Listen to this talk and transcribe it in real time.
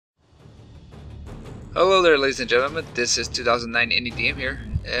Hello there, ladies and gentlemen. This is 2009 Indie DM here,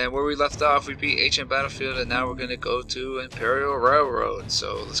 and where we left off, we beat Ancient Battlefield, and now we're gonna go to Imperial Railroad.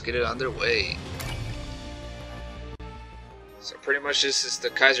 So let's get it underway. So pretty much this is the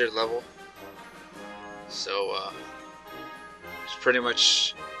Kaiser level. So it's pretty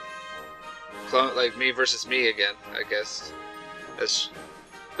much clone like me versus me again, I guess. That's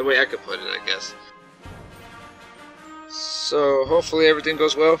the way I could put it, I guess. So hopefully everything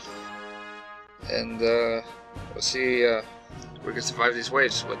goes well, and we'll see. We can survive these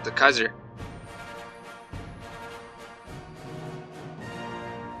waves with the Kaiser.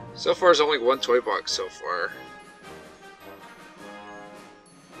 So far, there's only one toy box so far.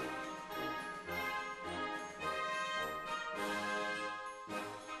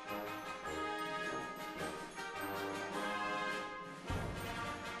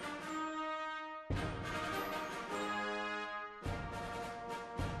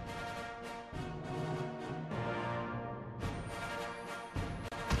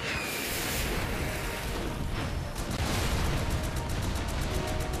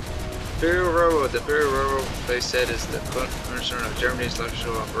 Imperial Railroad. The Imperial Railroad, they said, is the cornerstone of Germany's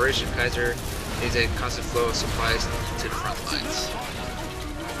electrical operation. Kaiser needs a constant flow of supplies to the front lines.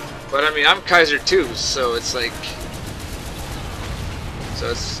 But I mean, I'm Kaiser too, so it's like,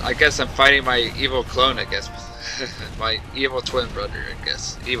 I guess I'm fighting my evil clone, I guess. My evil twin brother, I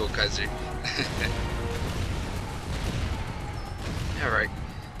guess. Evil Kaiser. Alright,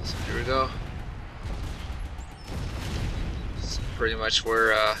 so here we go. It's pretty much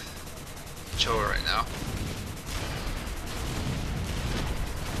where Choa right now.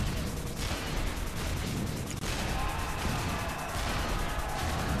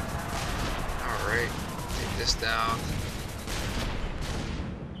 Alright, take this down.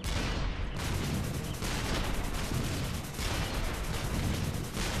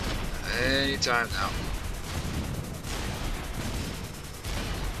 Anytime now.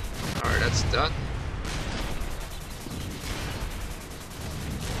 Alright, that's done.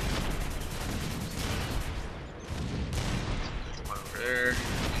 There,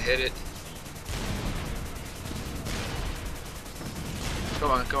 hit it.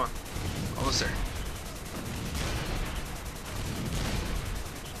 Come on, come on. Almost there.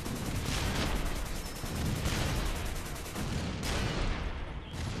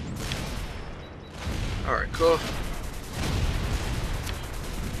 Alright, cool.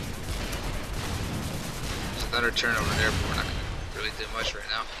 There's another turn over there, but we're not gonna really do much right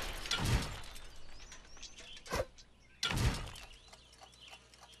now.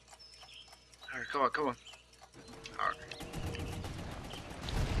 Alright, come on, come on. Alright.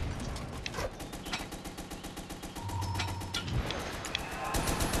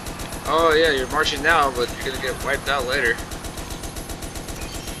 Oh yeah, you're marching now, but you're gonna get wiped out later.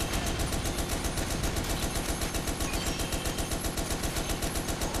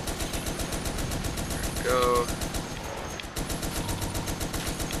 There we go.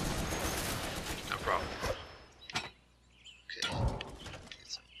 No problem. Okay. Get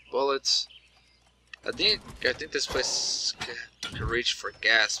some bullets. I think this place can reach for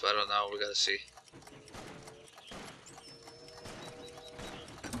gas, but I don't know. We gotta see.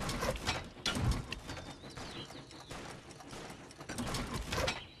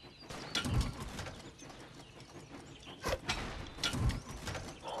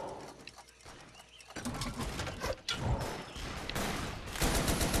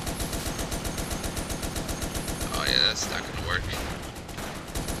 Oh yeah, that's not gonna work.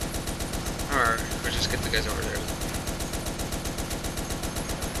 Alright, we'll just get the guys over there.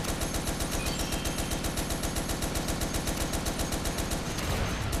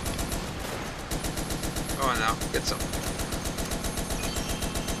 Come on now, get some.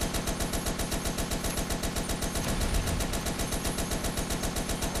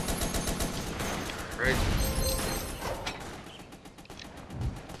 Alright.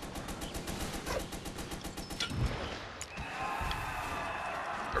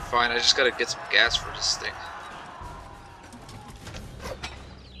 We're fine, I just gotta get some gas for this thing.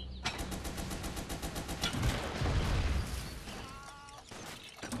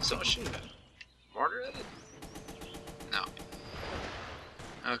 Someone shooting a mortar at it? No.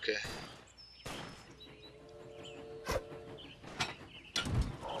 Okay.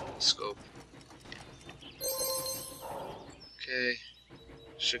 Scope. Okay.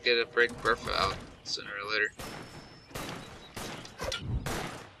 Should get a break burf out sooner or later.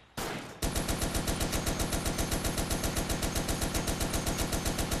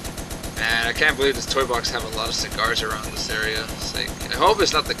 Man, I can't believe this toy box have a lot of cigars around this area. It's like, I hope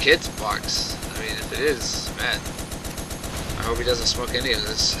it's not the kids box. I mean, if it is, man, I hope he doesn't smoke any of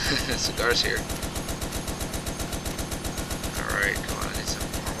this cigars here. Alright, come on, I need some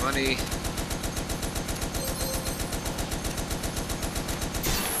more money.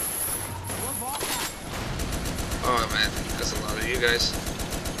 Oh man, that's a lot of you guys.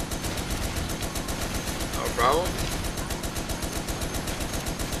 No problem.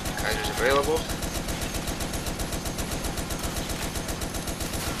 Kaiser's available.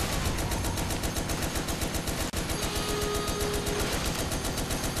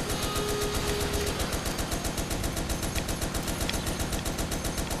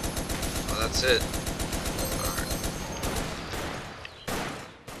 Well, that's it.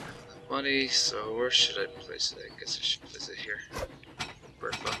 Money, so where should I place it? I guess I should place it here.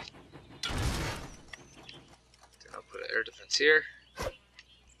 Bertha. Then I'll put an air defense here.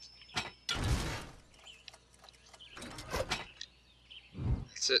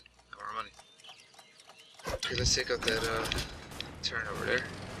 That's it. No more money. Okay, let's take out that turn over there.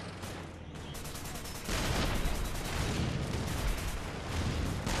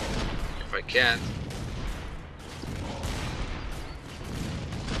 If I can.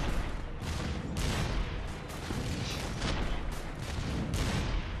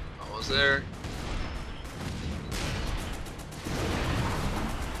 There.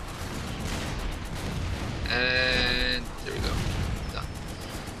 And there we go. Done.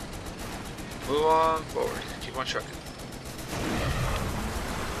 Move on forward. Keep on trucking.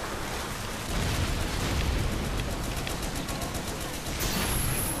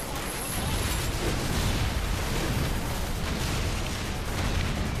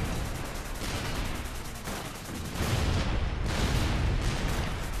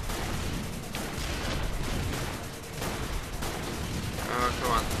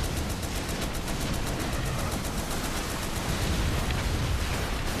 Come on.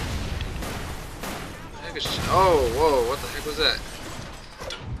 Oh, whoa, what the heck was that?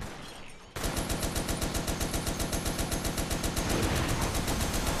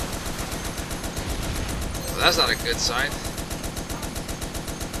 Well, that's not a good sign.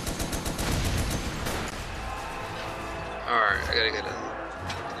 Alright, I gotta get a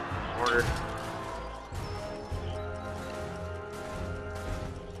mortar.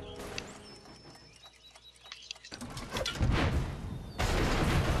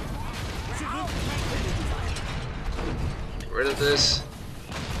 Get rid of this.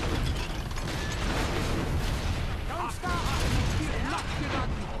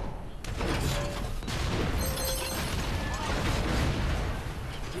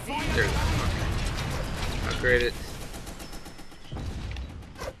 There we go. Okay. Upgrade it.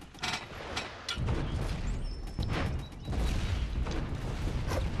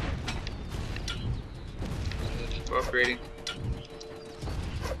 Keep upgrading.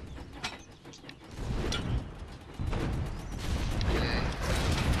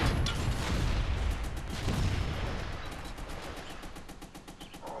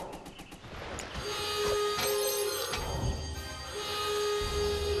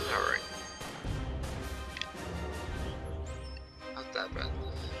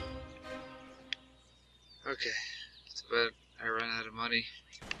 Okay, it's about I ran out of money.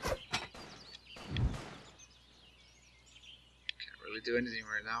 Can't really do anything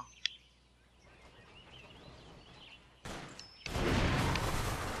right now.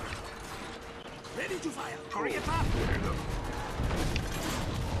 Ready to fire. Cool. There you go.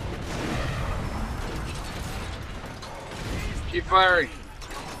 Keep firing.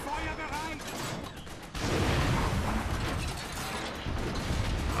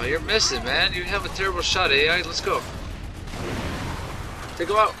 Oh, you're missing, man. You have a terrible shot, AI. Let's go. Take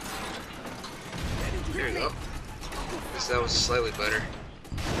him out. There you go. Guess that was slightly better.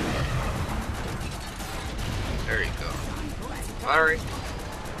 There you go. Firing.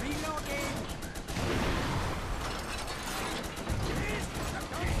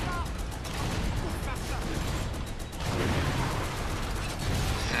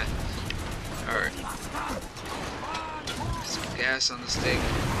 Alright. Some gas on this thing.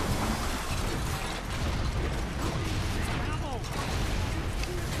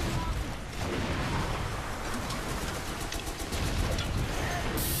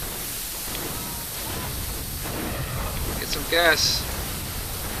 Get some gas.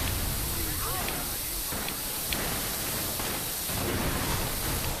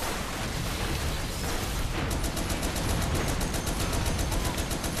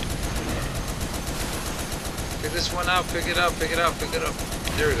 Pick this one up, pick it up, pick it up, pick it up.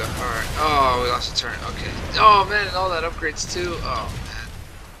 There we go. Alright. Oh, we lost a turn. Okay. Oh man, and all that upgrades too. Oh man.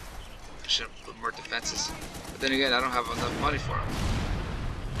 I should have put more defenses. But then again, I don't have enough money for them.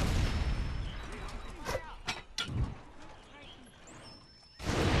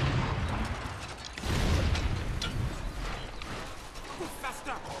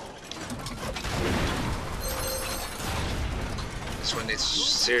 This one needs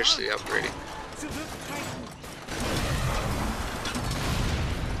seriously upgrading.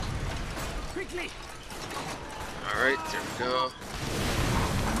 Alright, there we go.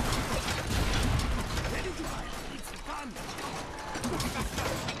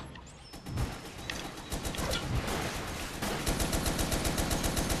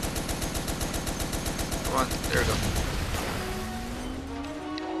 Come on, there we go.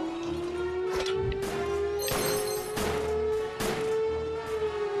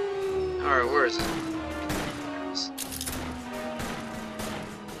 Alright, where is it?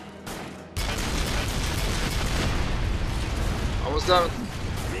 Almost done.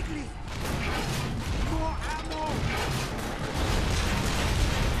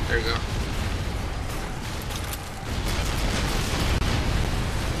 There you go.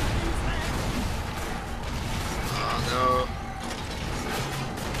 Oh no.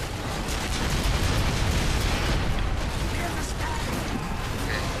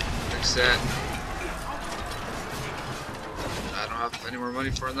 Okay, fix that. I don't have any more money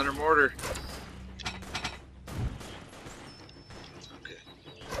for another mortar. Okay.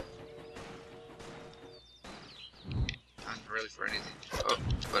 Not really for anything. Oh,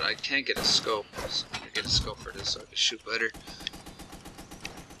 but I can't get a scope. So I'm gonna get a scope for this so I can shoot better.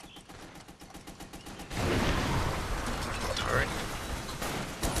 Alright.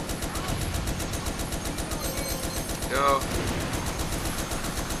 Go.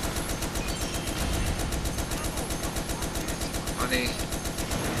 Money.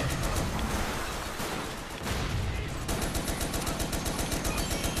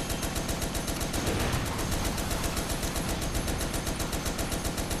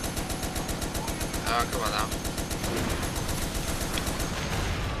 Oh, come on now.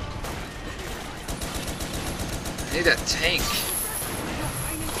 I need that tank.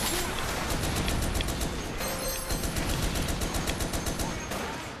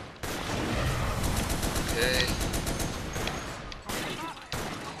 Okay.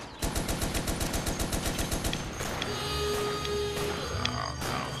 Oh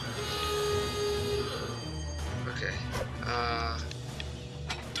no. Okay.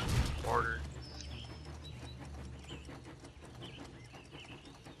 Mortar.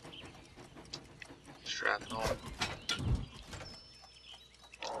 Shrapnel.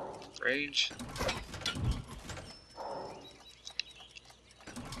 Range.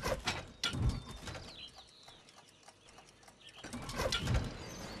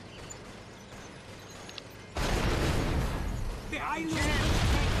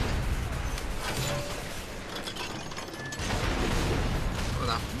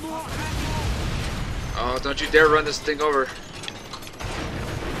 Oh, don't you dare run this thing over.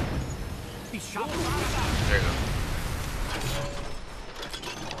 There you go.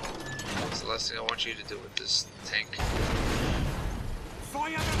 That's the last thing I want you to do with this tank.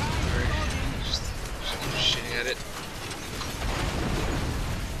 Alright, just keep shooting at it.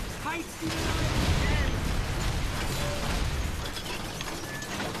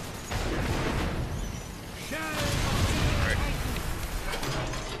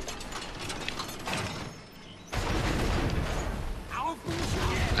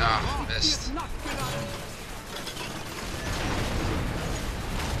 Ah, missed.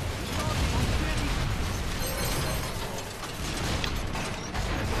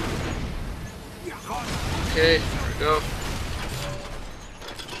 Okay, there we go.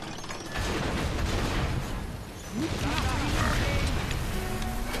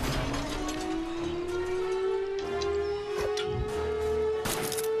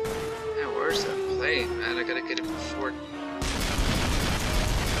 Man, where's that plane, man? I gotta get it before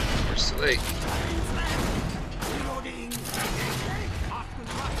it's too late.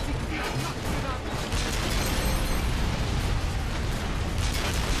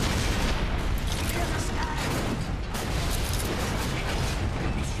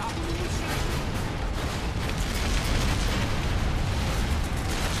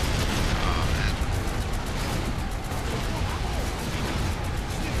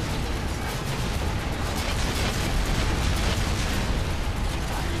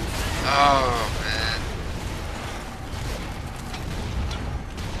 Oh man.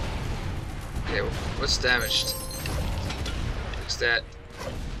 Okay, what's damaged? Fix that.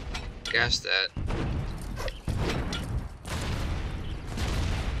 Gas that.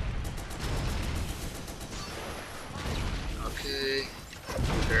 Okay.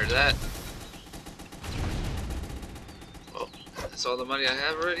 Repair that. Oh, that's all the money I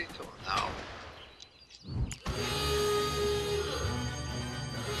have already? Come on now.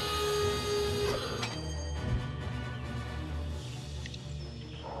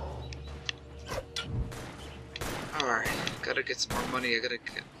 gotta get some more money. I gotta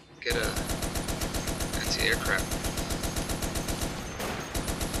get a anti-aircraft.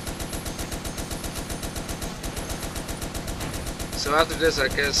 So after this, I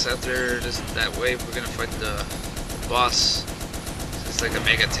guess after this that wave, we're gonna fight the boss. It's like a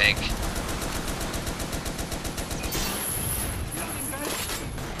mega tank.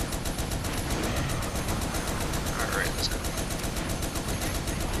 Alright, let's go.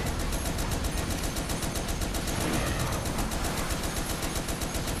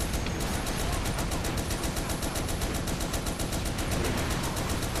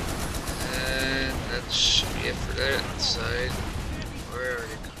 And that should be it for that side. Where are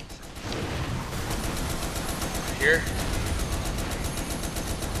you coming from? Here?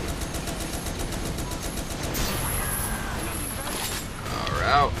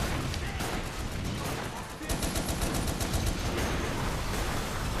 Out.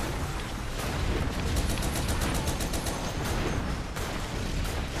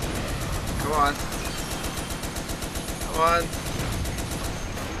 Come on. Come on.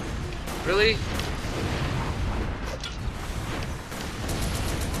 Really?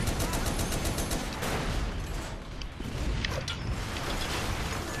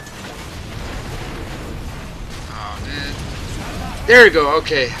 Oh man. There we go.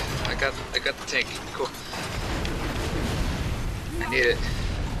 Okay, I got the tank. Cool. I need it.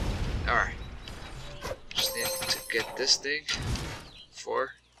 All right. Just need to get this thing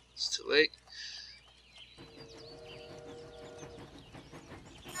before it's too late.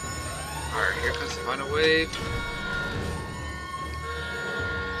 All right, here comes the final wave.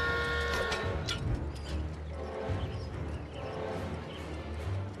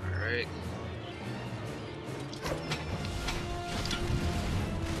 All right.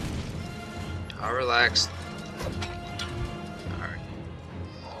 I'll relax. Alright.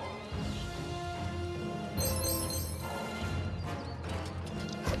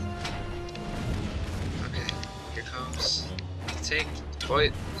 Okay, here comes the tank. Deploy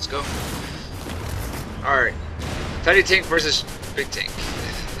it. Let's go. Alright. Tiny tank versus big tank.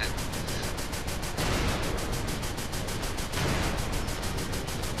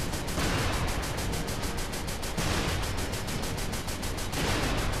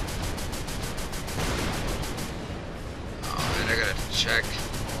 Check.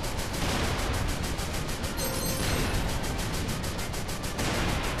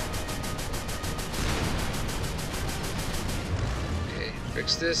 Okay,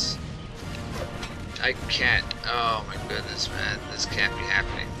 fix this. I can't. Oh my goodness, man. This can't be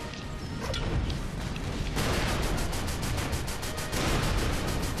happening.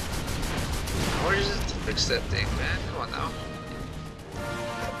 How is it to fix that thing, man? Come on now.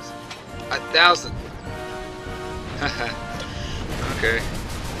 1,000. Okay.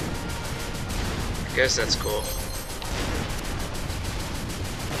 I guess that's cool.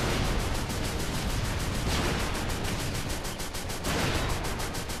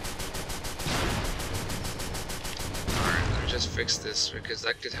 Alright, let me just fix this because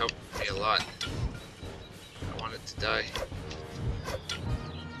that could help me a lot. I want it to die.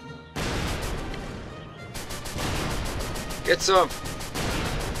 Get some!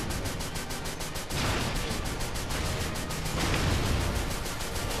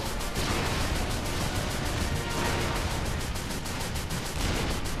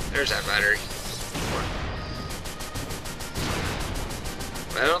 There's that battery.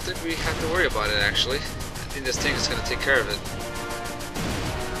 But I don't think we have to worry about it actually. I think this thing is going to take care of it.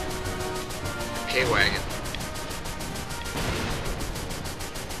 K-Wagon.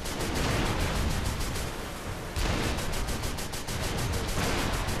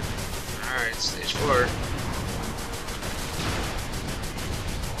 Alright, stage 4.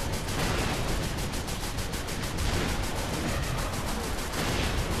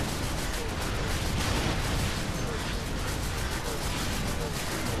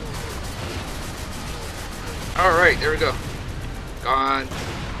 Alright, there we go. Gone.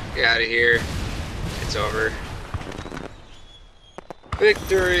 Get out of here. It's over.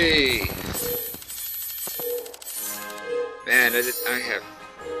 Victory! Man, I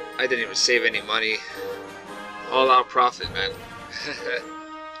didn't even save any money. All out profit, man.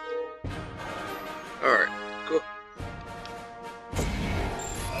 Alright, cool.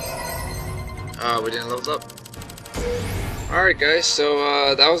 We didn't level up. Alright guys,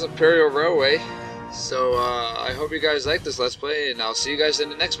 so that was Imperial Railway. So I hope you guys liked this Let's Play, and I'll see you guys in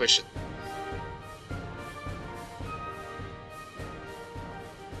the next mission.